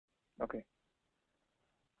Okay.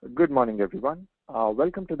 Good morning, everyone.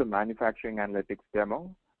 Welcome to the manufacturing analytics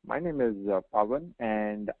demo. My name is Pavan,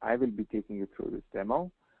 and I will be taking you through this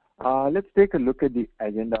demo. Let's take a look at the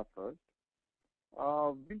agenda first.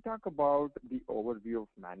 We'll talk about the overview of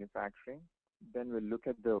manufacturing. Then we'll look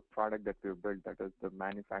at the product that we've built, that is the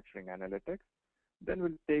manufacturing analytics. Then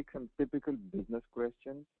we'll take some typical business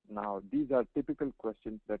questions. Now, these are typical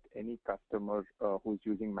questions that any customer who's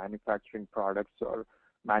using manufacturing products or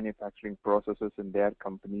manufacturing processes in their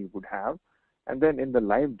company would have. And then in the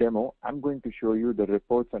live demo, I'm going to show you the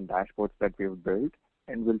reports and dashboards that we've built,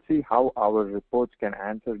 and we'll see how our reports can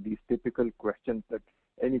answer these typical questions that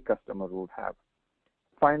any customer would have.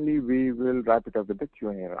 Finally, we will wrap it up with the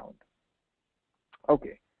Q&A round.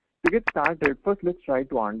 Okay, to get started, first let's try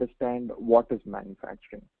to understand what is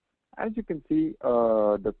manufacturing. As you can see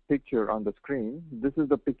the picture on the screen, this is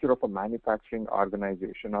the picture of a manufacturing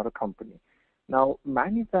organization or a company. Now,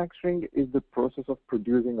 manufacturing is the process of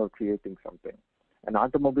producing or creating something. An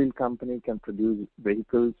automobile company can produce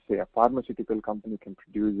vehicles, say a pharmaceutical company can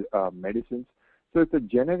produce medicines. So it's a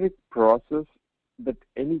generic process that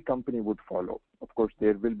any company would follow. Of course,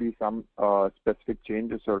 there will be some specific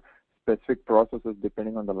changes or specific processes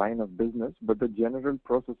depending on the line of business, but the general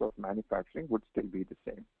process of manufacturing would still be the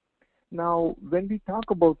same. Now, when we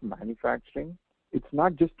talk about manufacturing, it's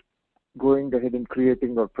not just going ahead and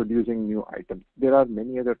creating or producing new items. There are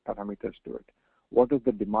many other parameters to it. What is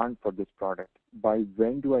the demand for this product? By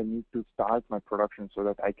when do I need to start my production so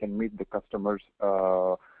that I can meet the customer's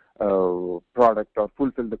product or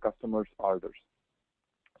fulfill the customer's orders?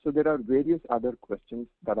 So there are various other questions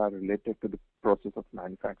that are related to the process of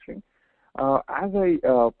manufacturing. As I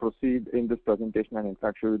proceed in this presentation and in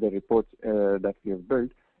fact show you the reports that we have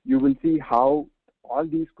built, you will see how all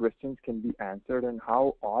these questions can be answered and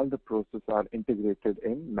how all the processes are integrated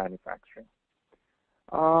in manufacturing.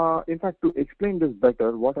 In fact, to explain this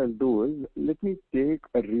better, what I'll do is, let me take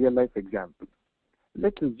a real-life example.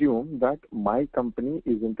 Let's assume that my company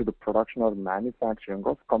is into the production or manufacturing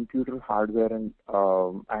of computer hardware and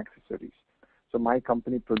accessories. So my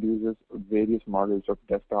company produces various models of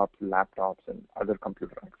desktops, laptops, and other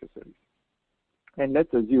computer accessories. And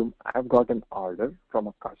let's assume I've got an order from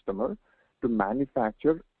a customer to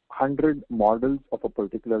manufacture 100 models of a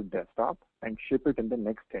particular desktop and ship it in the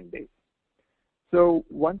next 10 days. So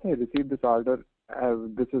once I receive this order,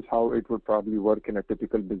 this is how it would probably work in a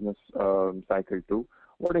typical business cycle too.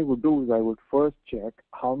 What I would do is I would first check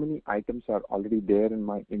how many items are already there in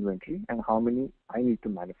my inventory and how many I need to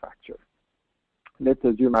manufacture. Let's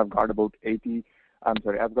assume I've got about 20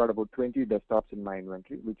 desktops in my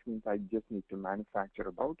inventory, which means I just need to manufacture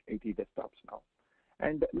about 80 desktops now.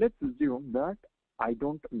 And let's assume that I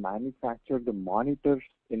don't manufacture the monitors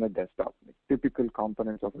in a desktop. Like typical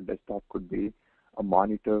components of a desktop could be a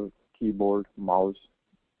monitor, keyboard, mouse,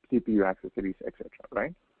 CPU accessories, etc.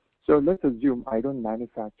 Right? So let's assume I don't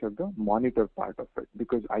manufacture the monitor part of it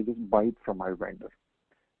because I just buy it from my vendor.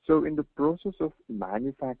 So in the process of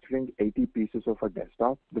manufacturing 80 pieces of a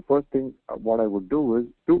desktop, the first thing what I would do is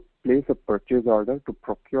to place a purchase order to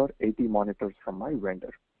procure 80 monitors from my vendor.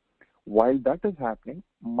 While that is happening,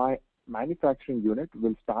 my manufacturing unit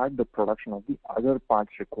will start the production of the other parts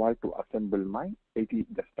required to assemble my 80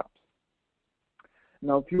 desktops.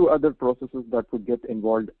 Now, a few other processes that would get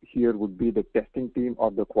involved here would be the testing team or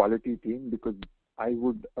the quality team, because I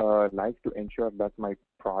would like to ensure that my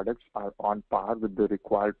products are on par with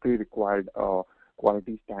the pre-required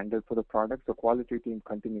quality standard for the product. So quality team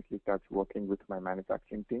continuously starts working with my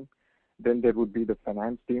manufacturing team. Then there would be the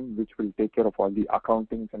finance team, which will take care of all the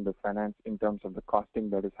accountings and the finance in terms of the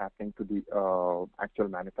costing that is happening to the actual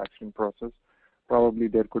manufacturing process. Probably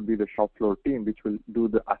there could be the shop floor team, which will do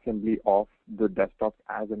the assembly of the desktops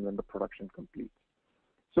as and when the production completes.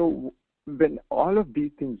 So when all of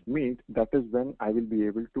these things meet, that is when I will be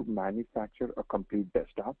able to manufacture a complete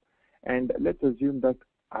desktop. And let's assume that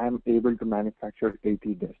I am able to manufacture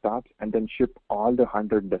 80 desktops and then ship all the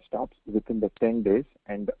 100 desktops within the 10 days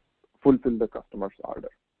and fulfill the customer's order.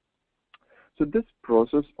 So this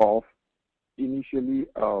process of initially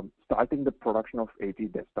starting the production of 80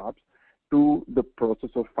 desktops to the process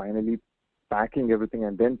of finally packing everything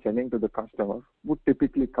and then sending to the customer would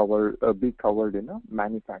typically be covered in a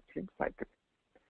manufacturing cycle.